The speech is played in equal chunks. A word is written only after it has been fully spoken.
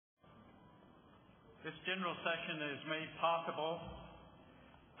This general session is made possible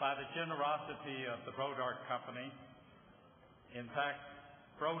by the generosity of the Brodart Company. In fact,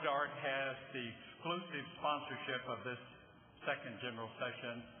 Brodart has the exclusive sponsorship of this second general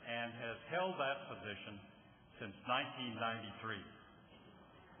session and has held that position since 1993.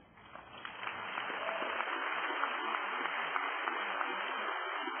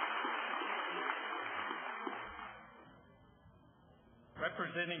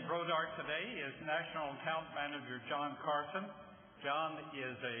 Representing Brodart today is National Account Manager John Carson. John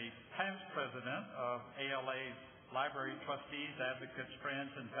is a past president of ALA's Library Trustees, Advocates,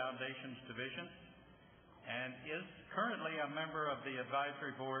 Friends, and Foundations Division, and is currently a member of the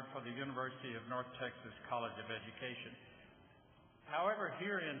advisory board for the University of North Texas College of Education. However,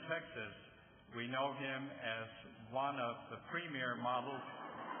 here in Texas, we know him as one of the premier models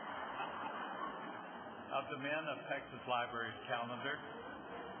of the Men of Texas Libraries calendar.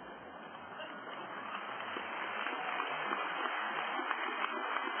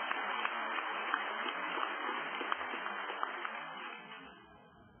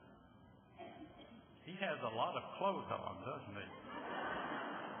 He has a lot of clothes on, doesn't he?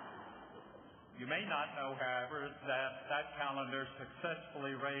 You may not know, however, that calendar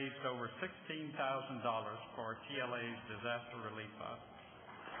successfully raised over $16,000 for TLA's Disaster Relief Fund.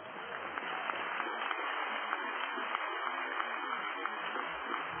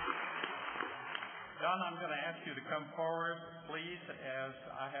 John, I'm going to ask you to come forward, please, as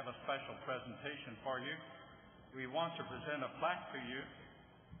I have a special presentation for you. We want to present a plaque to you,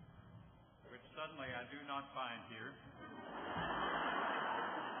 which suddenly I do not find here.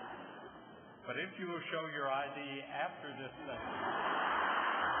 But if you will show your ID after this session,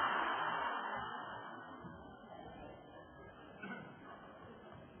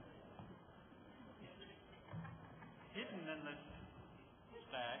 hidden in the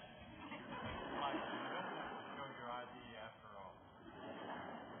stack, like you don't show your ID after all.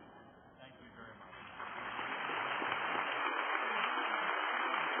 Thank you very much.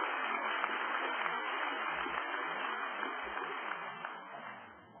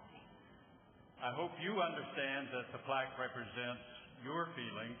 I hope you understand that the plaque represents your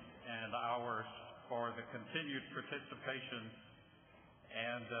feelings and ours for the continued participation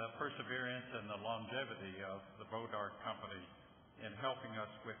and perseverance and the longevity of the Brodart Company in helping us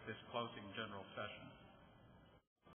with this closing general session.